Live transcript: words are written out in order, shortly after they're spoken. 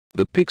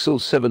The Pixel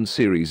 7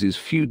 series is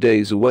few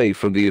days away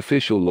from the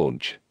official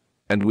launch.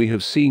 And we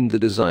have seen the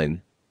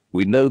design.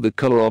 We know the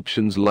color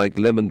options like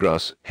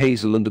lemongrass,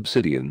 hazel and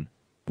obsidian.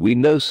 We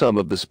know some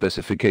of the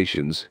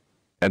specifications.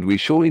 And we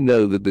surely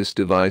know that this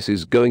device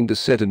is going to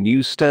set a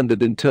new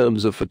standard in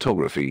terms of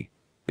photography.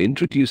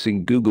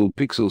 Introducing Google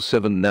Pixel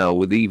 7 now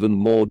with even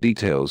more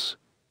details.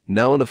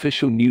 Now an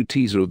official new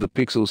teaser of the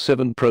Pixel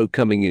 7 Pro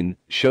coming in,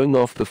 showing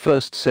off the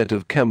first set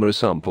of camera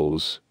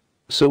samples.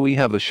 So we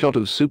have a shot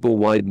of super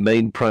wide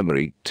main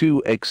primary,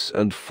 2x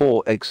and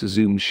 4x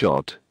zoom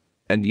shot.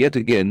 And yet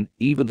again,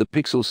 even the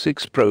Pixel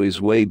 6 Pro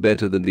is way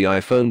better than the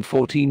iPhone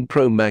 14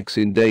 Pro Max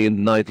in day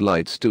and night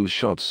light still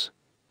shots.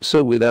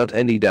 So without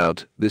any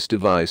doubt, this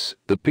device,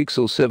 the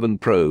Pixel 7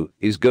 Pro,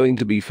 is going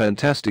to be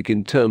fantastic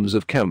in terms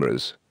of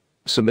cameras.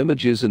 Some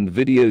images and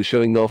video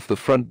showing off the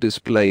front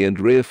display and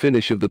rear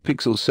finish of the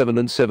Pixel 7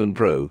 and 7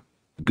 Pro.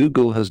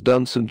 Google has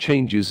done some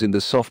changes in the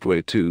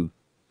software too.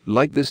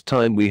 Like this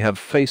time we have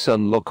Face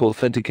Unlock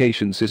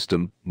authentication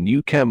system,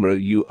 new camera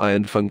UI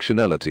and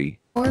functionality.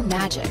 Or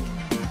magic.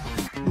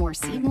 More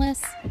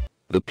seamless.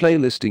 The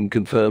playlisting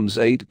confirms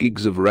 8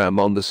 gigs of RAM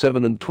on the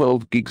 7 and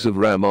 12 gigs of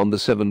RAM on the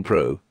 7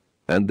 Pro.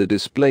 And the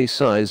display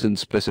size and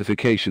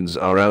specifications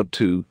are out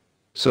too.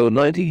 So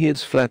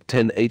 90Hz flat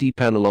 1080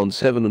 panel on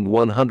 7 and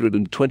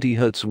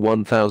 120Hz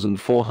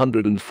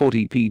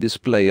 1440p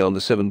display on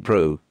the 7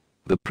 Pro.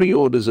 The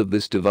pre-orders of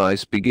this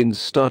device begins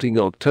starting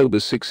October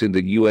 6 in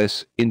the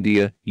US,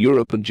 India,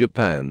 Europe and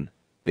Japan.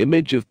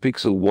 Image of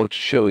Pixel watch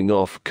showing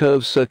off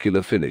curved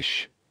circular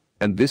finish.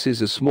 And this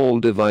is a small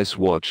device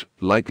watch,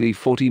 likely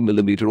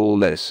 40mm or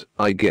less,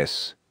 I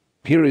guess.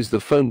 Here is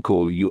the phone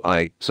call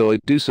UI, so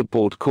it do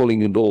support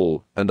calling and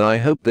all, and I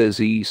hope there's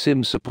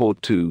eSIM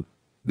support too.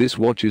 This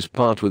watch is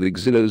part with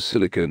Exynos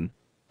silicon,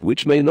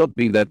 which may not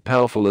be that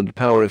powerful and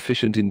power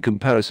efficient in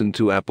comparison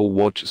to Apple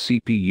Watch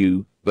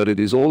CPU, but it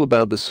is all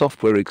about the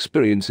software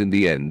experience in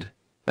the end.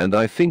 And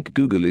I think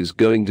Google is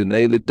going to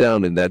nail it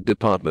down in that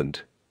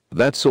department.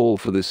 That's all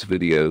for this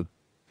video.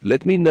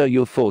 Let me know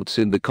your thoughts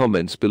in the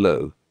comments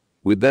below.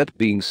 With that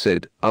being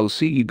said, I'll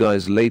see you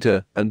guys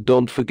later, and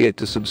don't forget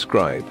to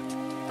subscribe.